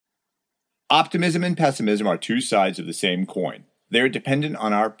Optimism and pessimism are two sides of the same coin. They are dependent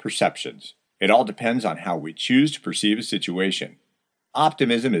on our perceptions. It all depends on how we choose to perceive a situation.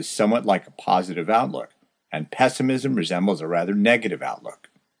 Optimism is somewhat like a positive outlook, and pessimism resembles a rather negative outlook.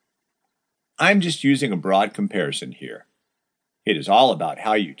 I'm just using a broad comparison here. It is all about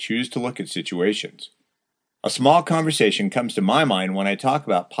how you choose to look at situations. A small conversation comes to my mind when I talk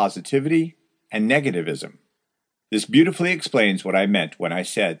about positivity and negativism. This beautifully explains what I meant when I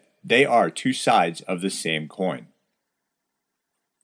said they are two sides of the same coin.